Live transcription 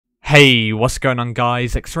Hey, what's going on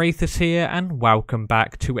guys, Xrathis here and welcome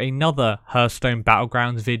back to another Hearthstone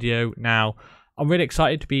Battlegrounds video. Now, I'm really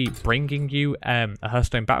excited to be bringing you a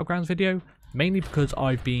Hearthstone Battlegrounds video, mainly because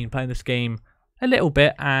I've been playing this game a little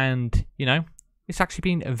bit and, you know, it's actually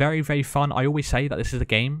been very, very fun. I always say that this is a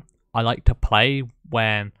game I like to play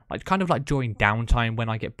when, kind of like during downtime when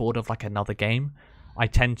I get bored of like another game. I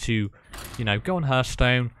tend to, you know, go on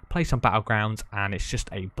Hearthstone, play some Battlegrounds, and it's just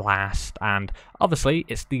a blast. And obviously,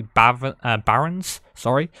 it's the Barons,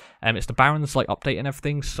 it's the Barons like update and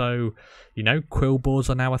everything. So, you know, Quilboars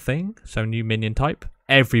are now a thing. So new minion type.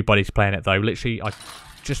 Everybody's playing it though. Literally, I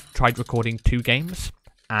just tried recording 2 games,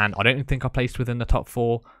 and I don't think I placed within the top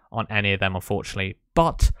 4 on any of them, unfortunately.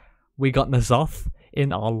 But we got Xrathis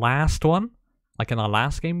in our last one, like in our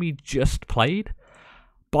last game we just played.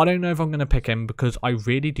 But I don't know if I'm going to pick him because I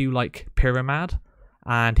really do like Pyramid,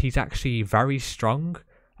 and he's actually very strong.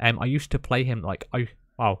 I used to play him like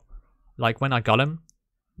when I got him,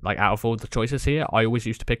 like out of all the choices here, I always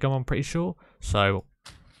used to pick him, I'm pretty sure. So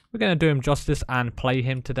we're going to do him justice and play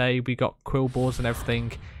him today. We got Quilboars and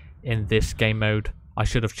everything in this game mode. I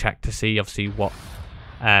should have checked to see obviously what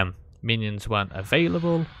minions weren't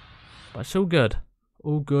available, but it's all good.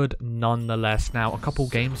 All good nonetheless. Now, a couple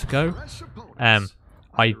games ago,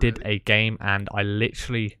 I did a game and I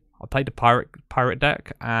played the pirate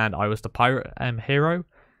deck and I was the pirate hero,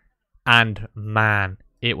 and man,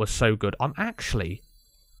 it was so good. I'm actually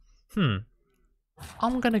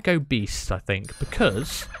I'm gonna go beast, I think,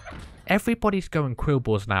 because everybody's going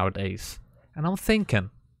Quilboars nowadays, and I'm thinking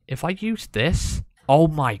if I use this, oh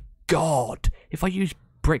my god, if I use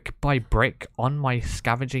brick by brick on my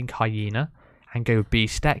scavenging hyena and go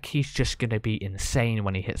beast deck, he's just gonna be insane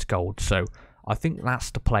when he hits gold. So I think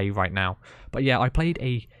that's the play right now. But yeah, I played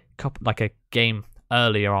a game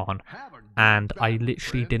earlier on, and I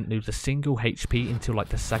literally didn't lose a single HP until like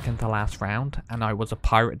the second to last round, and I was a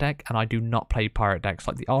pirate deck, and I do not play pirate decks.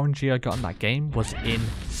 Like the RNG I got in that game was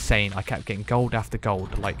insane. I kept getting gold after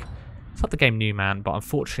gold. Like, it's not the game new, man, but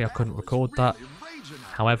unfortunately I couldn't record that.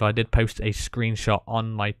 However, I did post a screenshot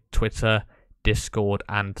on my Twitter, Discord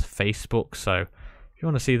and Facebook, so if you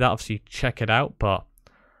want to see that, obviously check it out. But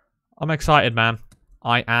I'm excited, man.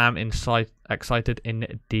 I am excited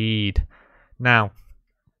indeed. Now,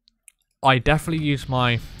 I definitely use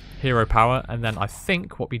my hero power, and then I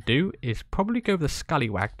think what we do is probably go with the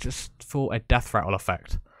Scallywag just for a death rattle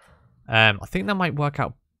effect. I think that might work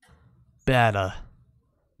out better.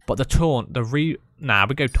 But the taunt, we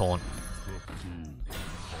go taunt.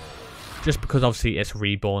 Just because obviously it's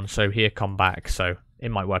reborn, so here come back, so it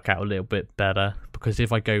might work out a little bit better. Because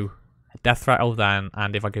if I go death rattle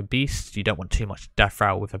and if I go beast, you don't want too much death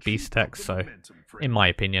rattle with a beast deck, so in my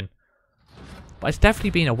opinion. But it's definitely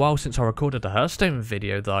been a while since I recorded a Hearthstone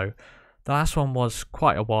video though. The last one was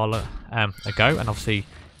quite a while ago, and obviously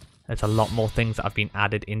there's a lot more things that have been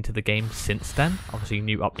added into the game since then. Obviously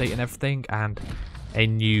new update and everything, and a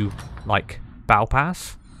new like battle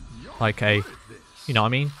pass, like a, you know what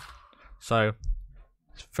I mean. So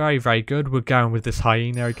it's very, very good. We're going with this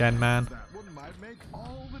hyena again, man.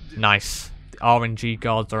 Nice. The RNG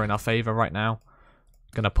guards are in our favour right now.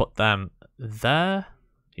 Gonna put them there.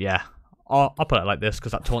 Yeah, I'll put it like this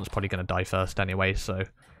because that taunt's probably gonna die first anyway, so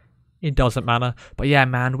it doesn't matter. But yeah,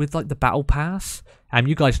 man, with like the battle pass,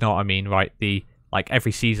 you guys know what I mean, right? The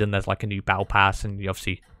every season there's like a new battle pass, and you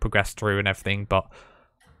obviously progress through and everything. But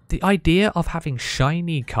the idea of having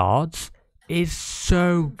shiny cards is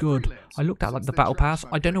so good. I looked at like the battle pass.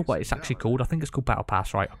 I don't know what it's actually called. I think it's called battle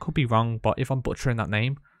pass, right? I could be wrong, but if I'm butchering that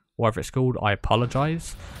name, whatever it's called, I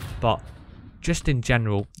apologize. But just in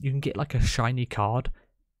general, you can get like a shiny card,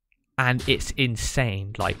 and it's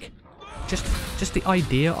insane. Like, just the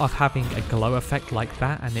idea of having a glow effect like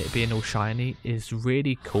that and it being all shiny is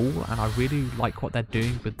really cool, and I really like what they're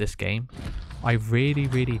doing with this game. I really,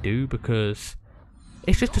 really do, because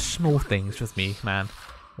it's just the small things with me, man.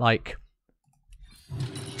 Like,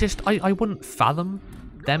 just I wouldn't fathom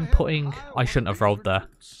them putting. I shouldn't have rolled there.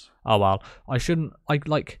 Oh well, I shouldn't.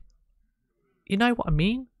 You know what I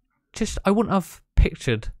mean? Just, I wouldn't have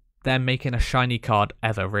pictured them making a shiny card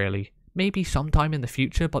ever, really. Maybe sometime in the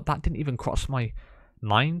future, but that didn't even cross my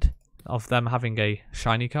mind of them having a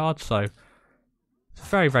shiny card. So it's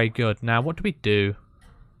very, very good. Now, what do we do?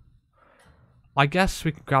 I guess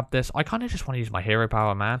we can grab this. I kind of just want to use my hero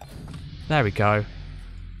power, man. There we go.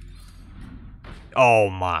 Oh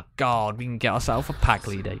my god, we can get ourselves a pack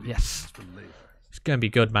leader. Yes. It's going to be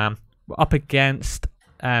good, man. We're up against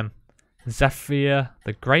Zephyr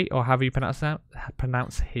the Great, or however you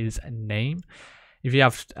pronounce his name. If you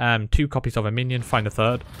have 2 copies of a minion, find a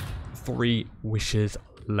third. 3 wishes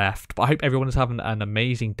left. But I hope everyone is having an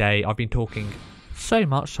amazing day. I've been talking so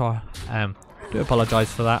much, so I do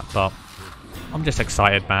apologise for that, but I'm just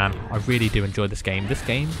excited, man. I really do enjoy this game. This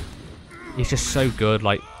game is just so good.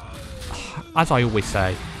 Like, as I always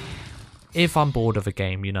say, if I'm bored of a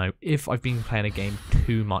game, you know, if I've been playing a game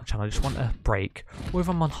too much and I just want a break, or if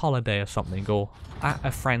I'm on holiday or something, or at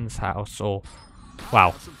a friend's house, or,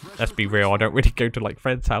 well, let's be real, I don't really go to, like,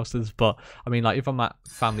 friends' houses, but, I mean, like, if I'm at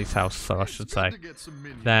family's house, so I should say,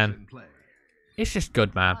 then it's just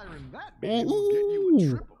good, man.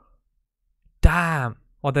 Ooh. Damn.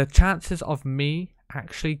 Well, the chances of me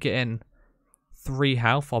actually getting 3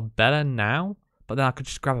 health are better now, but then I could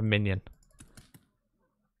just grab a minion.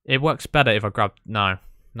 It works better if I grab... No.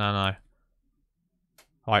 Alright,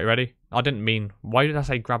 ready? I didn't mean... Why did I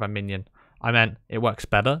say grab a minion? I meant it works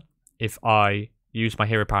better if I use my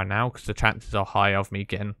hero power now, because the chances are high of me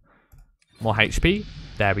getting more HP.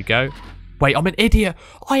 There we go. Wait, I'm an idiot!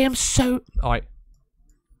 I am so... Alright.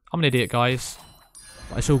 I'm an idiot, guys.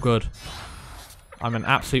 But it's all good. I'm an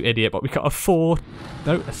absolute idiot, but we got a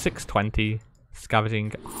 620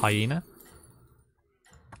 scavenging hyena.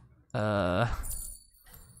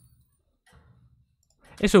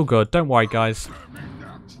 It's all good. Don't worry, guys.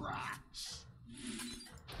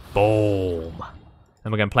 Boom.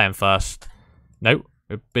 Then we're going to play him first. Nope.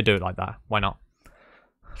 We'll do it like that. Why not?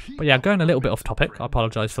 But yeah, going a little bit off topic. I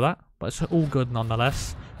apologise for that. But it's all good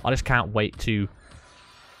nonetheless. I just can't wait to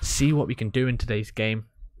see what we can do in today's game.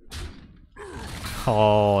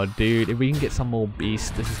 Oh, dude. If we can get some more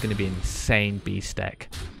beasts, this is going to be an insane beast deck.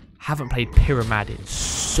 Haven't played Pyramid in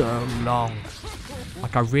so long.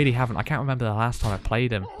 Like, I really haven't. I can't remember the last time I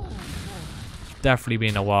played him. It's definitely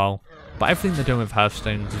been a while. But everything they're doing with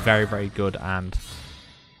Hearthstone is very, very good, and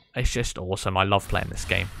it's just awesome. I love playing this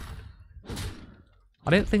game.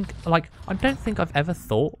 I don't think I've ever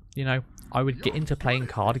thought, you know, I would get into playing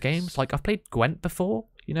card games. Like, I've played Gwent before,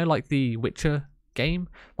 you know, like the Witcher game.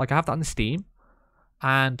 Like, I have that on Steam,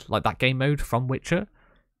 and, like, that game mode from Witcher.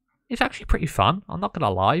 It's actually pretty fun, I'm not going to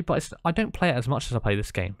lie, but I don't play it as much as I play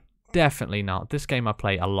this game. Definitely not. This game I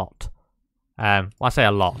play a lot. Well, I say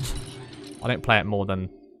a lot. I don't play it more than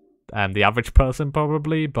the average person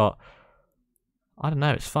probably, but I don't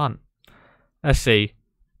know, it's fun. Let's see.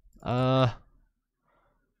 Gonna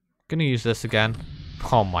use this again.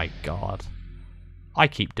 Oh my god. I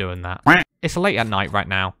keep doing that. It's late at night right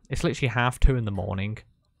now. It's literally 2:30 in the morning.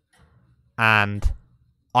 And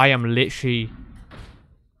I am literally...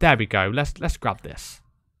 There we go. Let's grab this.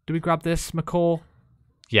 Do we grab this macaw?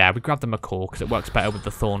 Yeah, we grab the macaw because it works better with the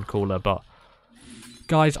thorn cooler, but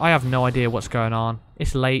guys, I have no idea what's going on.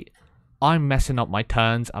 It's late. I'm messing up my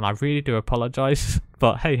turns, and I really do apologise.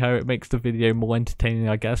 But hey ho, it makes the video more entertaining,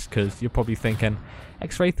 I guess, because you're probably thinking,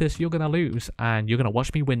 Xrathis, you're going to lose, and you're going to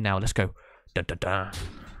watch me win now. Let's go. Dun, dun, dun.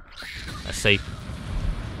 Let's see.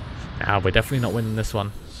 Nah, we're definitely not winning this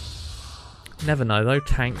one. Never know, though.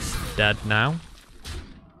 Tank's dead now.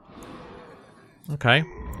 Okay.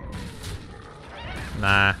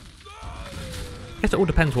 Nah. I guess it all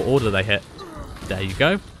depends what order they hit. There you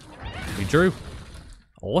go. We drew.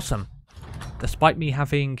 Awesome. Despite me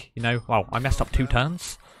having, you know, well, I messed up 2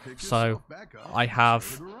 turns. So, I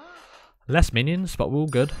have less minions, but we're all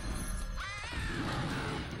good.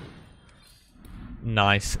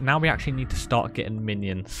 Nice. Now we actually need to start getting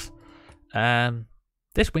minions.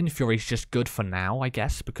 This Wind Fury is just good for now, I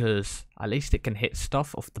guess, because at least it can hit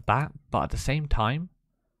stuff off the bat, but at the same time,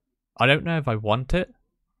 I don't know if I want it.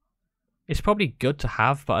 It's probably good to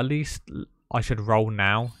have, but at least I should roll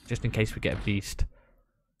now, just in case we get a beast.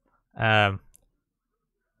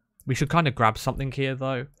 We should kind of grab something here,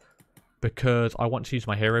 though, because I want to use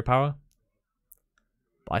my hero power.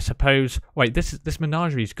 But I suppose... Wait, this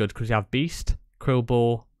menagerie is good, because you have beast,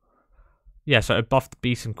 Quilboar. Yeah, so it buffed the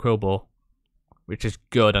beast and Quilboar, which is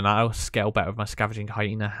good, and I'll scale better with my scavenging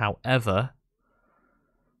hyena. However,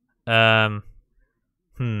 I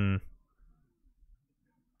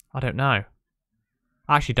don't know.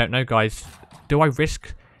 I actually don't know, guys. Do I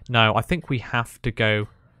risk? No, I think we have to go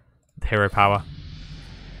with hero power.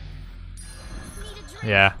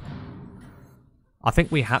 Yeah. I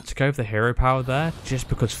think we had to go with the hero power there, just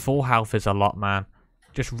because 4 health is a lot, man.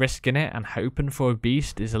 Just risking it and hoping for a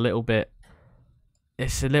beast is a little bit...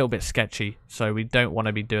 It's a little bit sketchy, so we don't want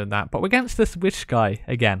to be doing that. But we're against this witch guy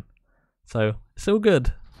again, so it's all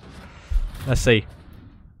good. Let's see.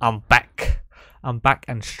 I'm back. I'm back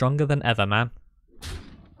and stronger than ever, man.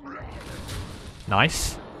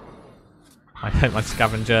 Nice. I hope my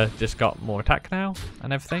scavenger just got more attack now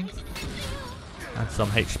and everything. And some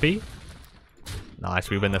HP. Nice,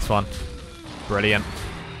 we win this one. Brilliant.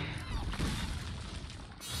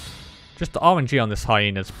 Just the RNG on this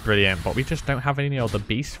hyena is brilliant, but we just don't have any other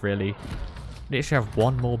beasts, really. We literally have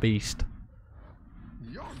one more beast.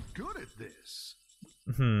 You're good at this.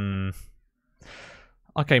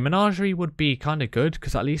 Okay, Menagerie would be kind of good,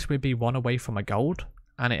 because at least we'd be 1 away from a gold.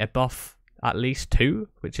 And it'd buff at least 2,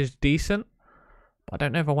 which is decent. But I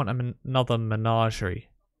don't know if I want another Menagerie.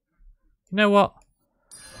 You know what?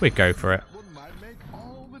 We'd go for it.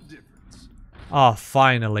 Ah,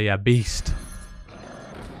 finally a beast.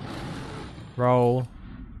 Roll.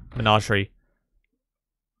 Menagerie.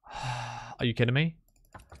 Are you kidding me?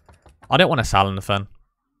 I don't want to sell anything.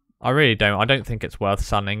 I really don't. I don't think it's worth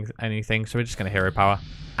selling anything, so we're just going to hero power.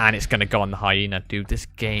 And it's going to go on the hyena. Dude, this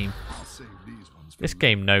game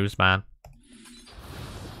knows, man.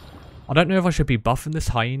 I don't know if I should be buffing this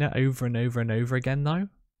hyena over and over and over again, though.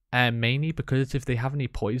 Mainly because if they have any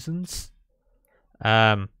poisons,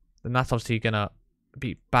 then that's obviously going to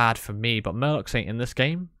be bad for me. But Murlocs ain't in this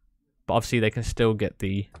game. But obviously they can still get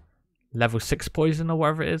the level 6 poison or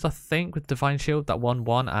whatever it is, I think, with Divine Shield, that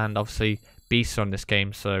 1-1. And obviously beasts are on this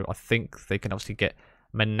game, so I think they can obviously get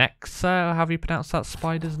Menexa, however you pronounce that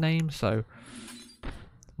spider's name. So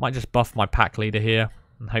might just buff my pack leader here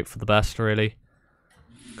and hope for the best, really.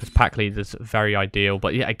 Because pack leader's very ideal.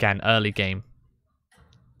 But yeah, again, early game.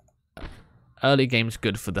 Early game's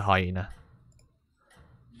good for the hyena.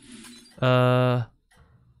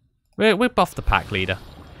 We'll buff the pack leader.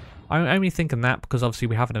 I'm only thinking that because obviously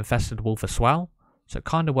we have an infested wolf as well. So it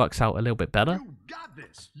kind of works out a little bit better. You got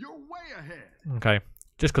this. You're way ahead. Okay.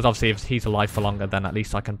 Just because obviously if he's alive for longer, then at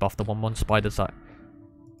least I can buff the 1-1 spiders that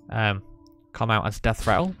come out as death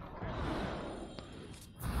rattle.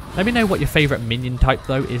 Let me know what your favourite minion type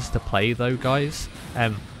though is to play though, guys.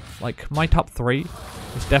 Like my top 3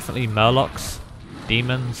 is definitely Murlocs,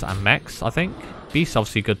 Demons and Mechs, I think. Beasts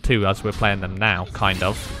obviously good too, as we're playing them now, kind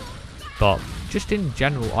of. But just in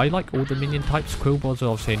general, I like all the minion types. Quilboars are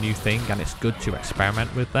obviously a new thing, and it's good to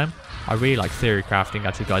experiment with them. I really like theory crafting,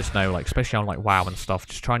 as you guys know, like especially on like WoW and stuff.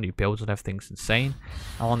 Just trying new builds and everything's insane.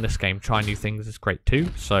 And on this game, trying new things is great too.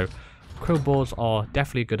 So Quilboars are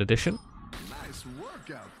definitely a good addition. Nice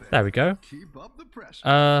work out there. There we go. Keep up the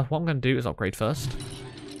pressure. What I'm going to do is upgrade first.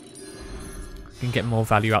 Can get more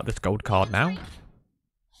value out of this gold card now.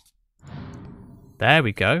 There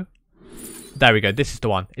we go. There we go. This is the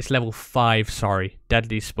one. It's level 5, sorry.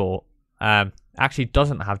 Deadly Sport. Actually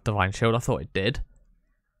doesn't have Divine Shield. I thought it did.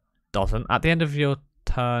 Doesn't. At the end of your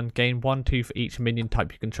turn, gain 1/2 for each minion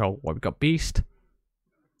type you control. Well, we've got Beast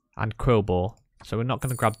and Quilboar. So we're not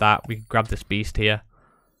going to grab that. We can grab this Beast here.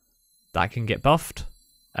 That can get buffed.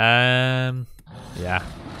 Yeah.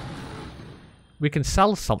 We can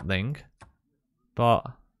sell something, but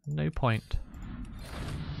no point.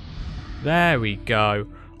 There we go.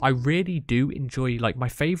 I really do enjoy, like, my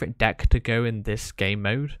favourite deck to go in this game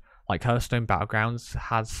mode, like Hearthstone Battlegrounds,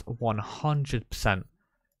 has 100%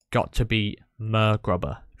 got to be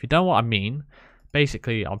Murgrubber. If you don't know what I mean,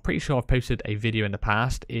 basically, I'm pretty sure I've posted a video in the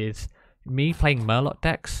past, is me playing Murloc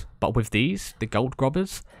decks, but with these, the gold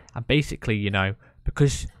grubbers, and basically, you know,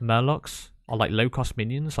 because Murlocs are like low-cost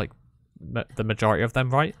minions, like the majority of them,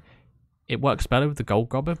 right? It works better with the gold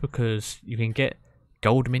grubber because you can get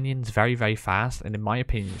gold minions very, very fast, and in my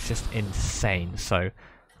opinion, it's just insane. So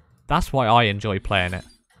that's why I enjoy playing it.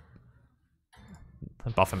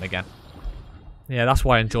 And buff him again. Yeah, that's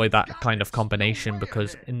why I enjoy that kind of combination,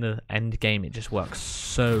 because in the end game, it just works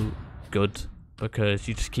so good because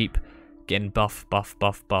you just keep getting buff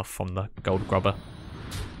from the gold grubber.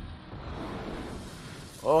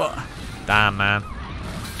 Oh, damn, man.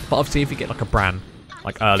 But obviously, if you get like a Bran,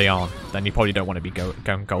 like early on, then you probably don't want to be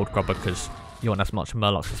going gold grubber because you want as much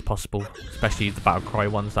Murlocs as possible, especially the battle cry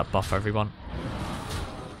ones that buff everyone.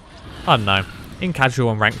 I don't know. In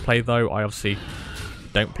casual and ranked play though, I obviously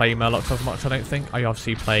don't play Murlocs as much, I don't think. I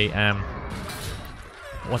obviously play,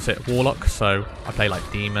 Warlock, so I play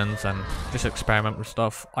like Demons and just experiment with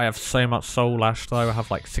stuff. I have so much Soul Ash though, I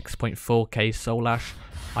have like 6.4k Soul Ash.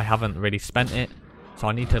 I haven't really spent it, so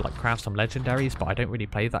I need to like craft some legendaries, but I don't really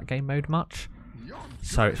play that game mode much.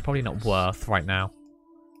 So it's probably not worth right now.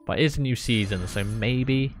 But it is a new season, so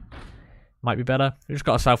maybe might be better. We just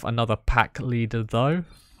got ourselves another pack leader though.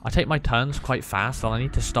 I take my turns quite fast, and I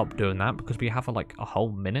need to stop doing that because we have like a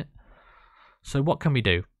whole minute. So what can we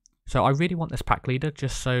do? So I really want this pack leader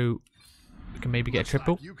just so we can maybe get a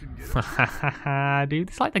triple. Dude,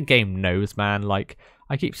 it's like the game knows, man. Like,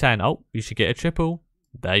 I keep saying, oh, you should get a triple.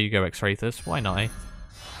 There you go, Xrathis. Why not, eh?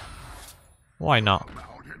 Why not?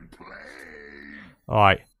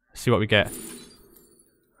 Alright, see what we get.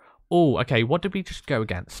 Oh, okay, what did we just go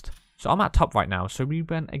against? So I'm at top right now, so we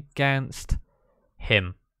went against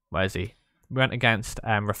him. Where is he? We went against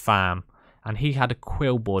Rafam. and he had a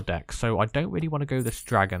Quilboar deck, so I don't really want to go this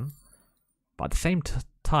dragon. But at the same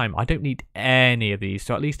time, I don't need any of these,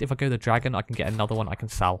 so at least if I go the dragon, I can get another one I can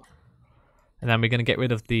sell. And then we're going to get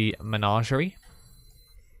rid of the menagerie.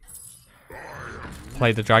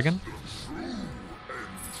 Play the dragon.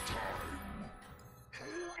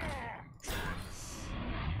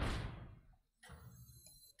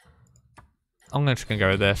 I'm just going to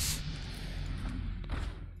go with this.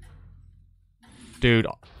 Dude.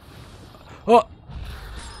 Oh!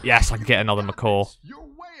 Yes, I can get another macaw.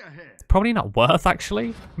 Probably not worth,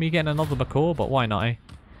 actually, me getting another macaw, but why not, eh?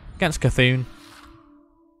 Against Cthulhu.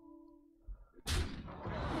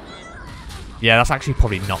 Yeah, that's actually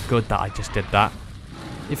probably not good that I just did that.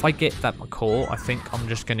 If I get that macaw, I think I'm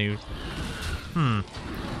just going to...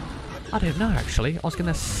 I don't know, actually. I was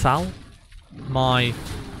going to sell my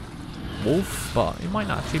wolf, but it might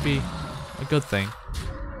not actually be a good thing.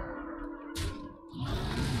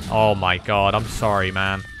 Oh my god, I'm sorry,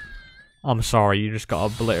 man. I'm sorry, you just got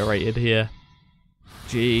obliterated here.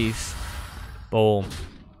 Jeez. Boom.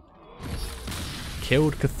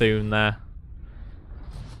 Killed Cthulhu there.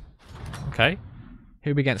 Okay.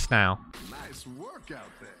 Who are we against now? Nice work out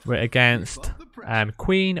there. We're against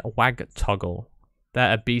Queen Wag Toggle.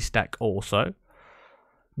 They're a beast deck also.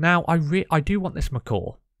 Now, I do want this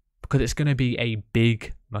macaw, because it's going to be a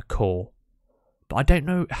big macaw. But I don't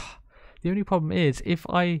know... The only problem is, if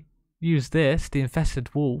I use this, the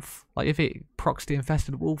infested wolf, like if it procs the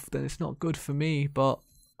infested wolf, then it's not good for me, but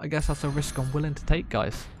I guess that's a risk I'm willing to take,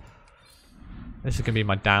 guys. This is going to be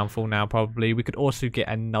my downfall now, probably. We could also get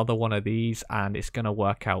another one of these, and it's going to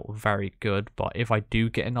work out very good, but if I do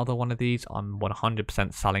get another one of these, I'm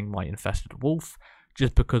 100% selling my infested wolf,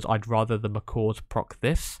 just because I'd rather the macaws proc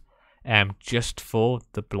this, just for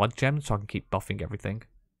the blood gems, so I can keep buffing everything.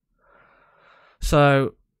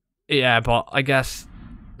 So... yeah, but I guess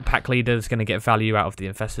pack leader is going to get value out of the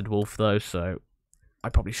infested wolf though, so I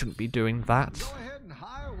probably shouldn't be doing that. Go ahead and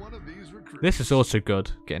hire one of these recruits. This is also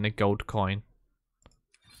good, getting a gold coin.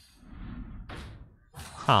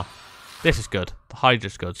 Huh. This is good. The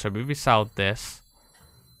Hydra's good, so if we sell this...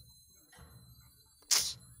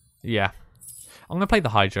 yeah. I'm going to play the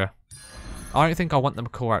Hydra. I don't think I want the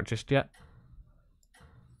macaw out just yet.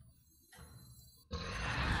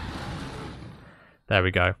 There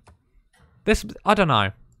we go. This, I don't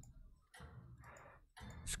know.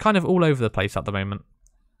 It's kind of all over the place at the moment.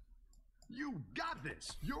 You got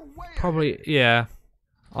this. You're way Probably, yeah.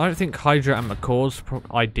 I don't think Hydra and Macaw's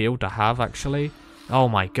ideal to have, actually. Oh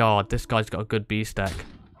my god, this guy's got a good beast deck.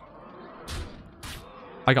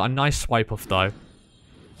 I got a nice swipe off, though.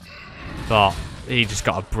 But he just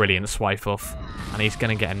got a brilliant swipe off. And he's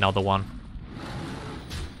going to get another one.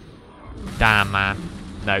 Damn, man.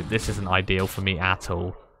 No, this isn't ideal for me at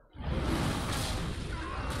all.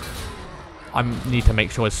 I need to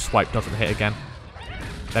make sure his swipe doesn't hit again.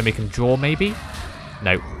 Then we can draw, maybe?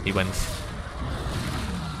 No, he wins.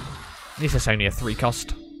 At least it's only a 3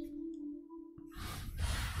 cost.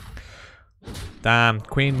 Damn,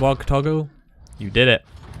 Queen Wog Toggle. You did it.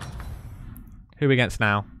 Who are we against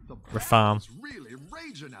now? Refarm. really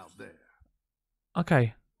raging out there.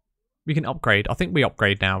 Okay. We can upgrade. I think we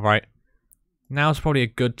upgrade now, right? Now's probably a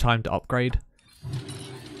good time to upgrade.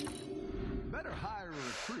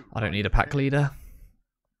 I don't need a pack leader.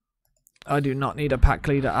 I do not need a pack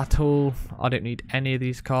leader at all. I don't need any of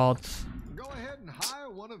these cards. Go ahead and hire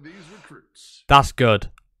one of these recruits. That's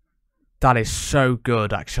good. That is so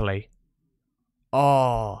good, actually.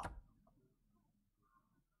 Oh.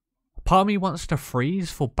 Part of me wants to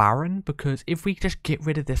freeze for Baron, because if we just get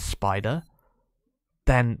rid of this spider,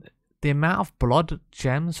 then the amount of blood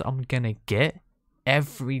gems I'm going to get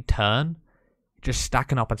every turn, just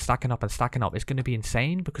stacking up and stacking up and stacking up, is going to be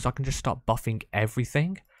insane, because I can just start buffing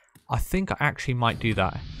everything. I think I actually might do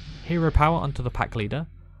that. Hero power onto the pack leader.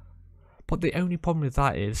 But the only problem with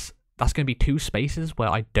that is, that's going to be 2 spaces where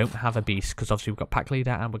I don't have a beast, because obviously we've got pack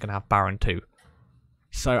leader and we're going to have Baron too.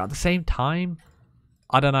 So at the same time,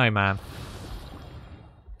 I don't know, man.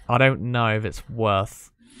 I don't know if it's worth...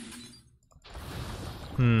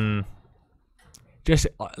 Just,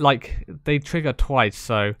 like, they trigger twice,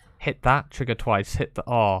 so hit that, trigger twice, hit the...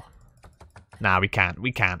 oh. Nah, we can't.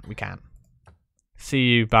 See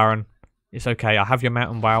you, Baron. It's okay, I have your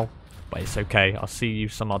Mountain Wow, but it's okay, I'll see you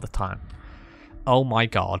some other time. Oh my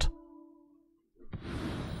god.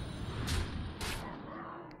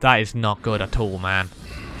 That is not good at all, man.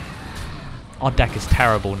 Our deck is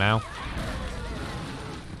terrible now.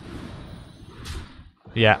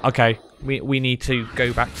 Yeah, okay. We need to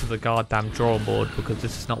go back to the goddamn drawing board, because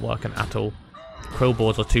this is not working at all.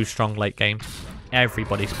 Quilboars are too strong late game.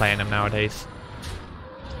 Everybody's playing them nowadays.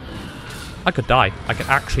 I could die. I could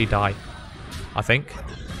actually die. I think.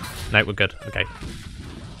 No, we're good. Okay.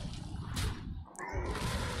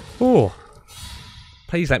 Oh.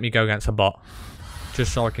 Please let me go against a bot.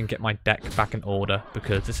 Just so I can get my deck back in order,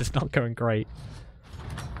 because this is not going great.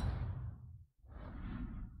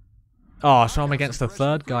 Oh, so I'm against the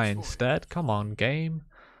third guy instead? Come on, game.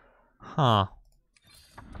 Huh.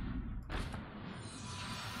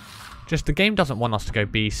 Just the game doesn't want us to go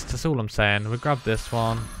beast. That's all I'm saying. We'll grab this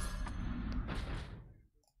one.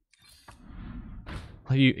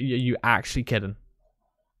 Are you actually kidding?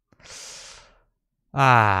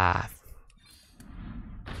 Ah.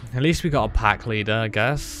 At least we got a pack leader, I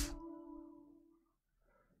guess.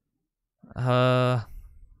 Get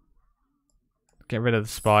rid of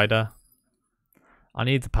the spider. I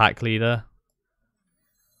need the pack leader.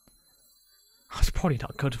 It's probably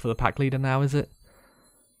not good for the pack leader now, is it?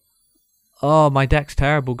 Oh, my deck's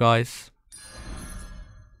terrible, guys.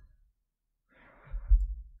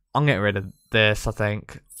 I'm getting rid of this, I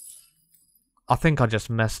think. I think I just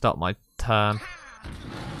messed up my turn.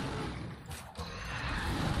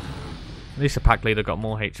 At least the pack leader got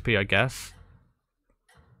more HP, I guess.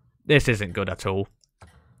 This isn't good at all.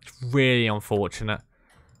 It's really unfortunate.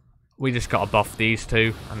 We just got to buff these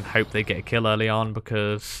two and hope they get a kill early on,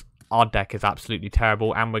 because our deck is absolutely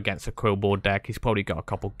terrible, and we're against a Quilboar deck. He's probably got a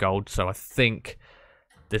couple gold, so I think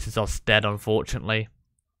this is us dead, unfortunately.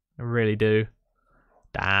 I really do.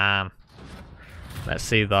 Damn. Let's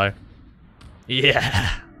see, though.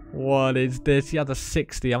 Yeah. What is this? He had a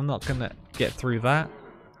 60. I'm not going to get through that.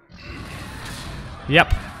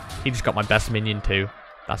 Yep. He just got my best minion, too.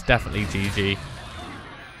 That's definitely GG.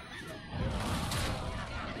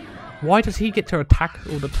 Why does he get to attack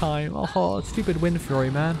all the time? Oh, stupid Wind Fury,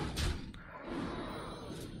 man.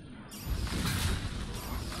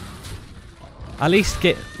 At least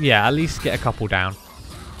get a couple down.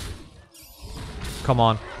 Come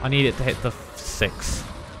on. I need it to hit the 6.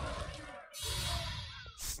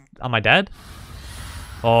 Am I dead?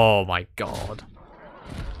 Oh my god.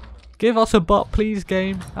 Give us a bot, please,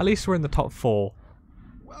 game. At least we're in the top 4.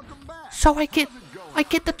 So I get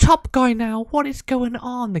the top guy now. What is going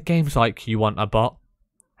on? The game's like, you want a bot?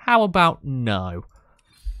 How about no?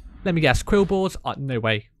 Let me guess. Quilboars? No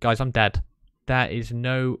way. Guys, I'm dead. There is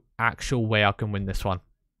no actual way I can win this one.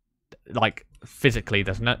 Like, physically,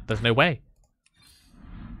 there's no way.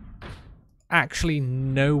 Actually,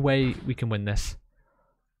 no way we can win this.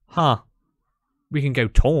 Huh. We can go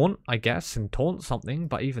taunt, I guess, and taunt something,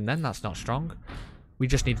 but even then, that's not strong. We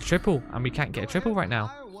just need a triple, and we can't get a triple right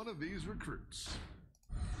now.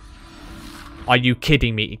 Are you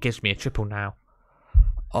kidding me? It gives me a triple now.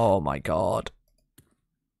 Oh my god.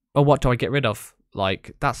 Oh, what do I get rid of?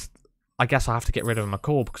 Like, that's... I guess I have to get rid of a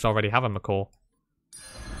McCall, because I already have a McCall.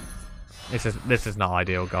 This is not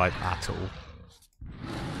ideal, guys, at all.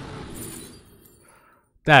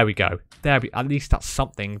 There we go. At least that's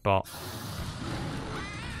something, but...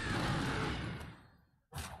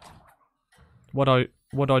 What do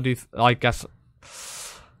I do? I guess...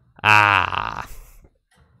 Ah.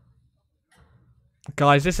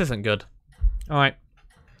 Guys, this isn't good. Alright.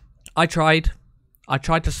 I tried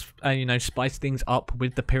to, you know, spice things up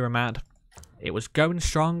with the pyramid. It was going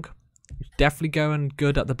strong. It was definitely going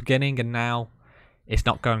good at the beginning, and now it's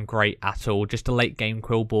not going great at all. Just the late game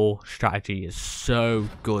Quilboar strategy is so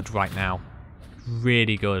good right now.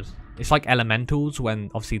 Really good. It's like Elementals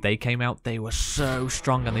when obviously they came out. They were so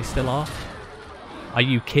strong, and they still are. Are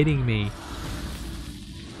you kidding me?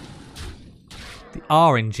 The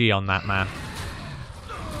RNG on that, man.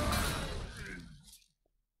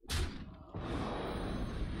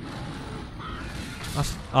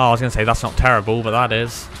 Oh, I was going to say that's not terrible, but that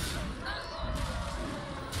is.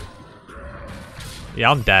 Yeah,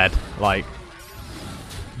 I'm dead. Like,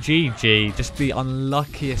 GG. Just the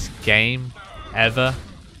unluckiest game ever.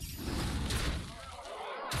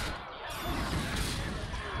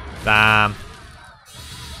 Damn.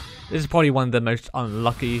 This is probably one of the most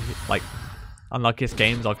unluckiest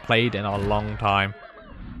games I've played in a long time.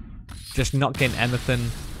 Just not getting anything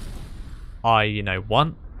I, you know,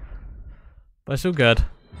 want. But it's all good.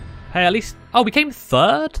 Hey, at least... Oh, we came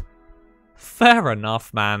 3rd? Fair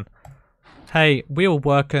enough, man. Hey, we were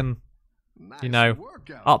working, you know,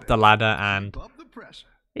 up the ladder, and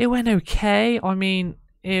it went okay. I mean,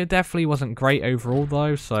 it definitely wasn't great overall,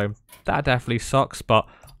 though, so that definitely sucks. But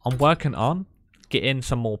I'm working on getting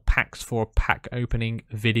some more packs for a pack opening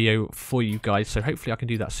video for you guys. So hopefully I can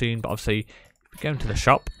do that soon. But obviously, if we go into the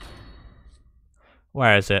shop...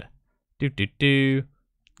 Where is it?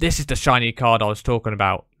 This is the shiny card I was talking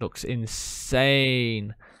about. Looks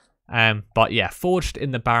insane. But yeah, Forged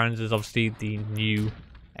in the Barrens is obviously the new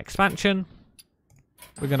expansion.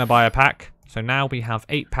 We're going to buy a pack. So now we have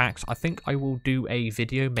 8 packs. I think I will do a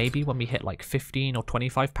video maybe when we hit like 15 or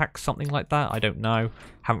 25 packs, something like that. I don't know.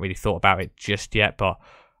 Haven't really thought about it just yet, but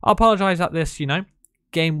I apologize that this, you know,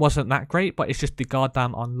 game wasn't that great, but it's just the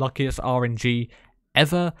goddamn unluckiest RNG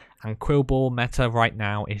ever, and Quilboar meta right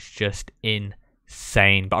now is just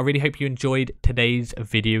insane. But I really hope you enjoyed today's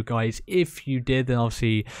video, guys. If you did, then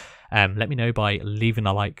obviously let me know by leaving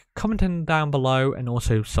a like, commenting down below, and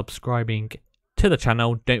also subscribing to the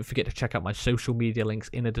channel. Don't forget to check out my social media links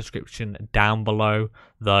in the description down below,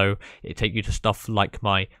 though it take you to stuff like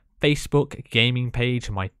my Facebook gaming page,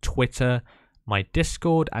 my Twitter, my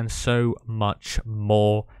Discord, and so much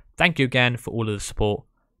more. Thank you again for all of the support,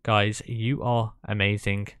 guys. You are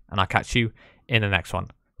amazing, and I'll catch you in the next one.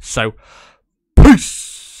 So,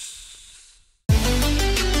 peace!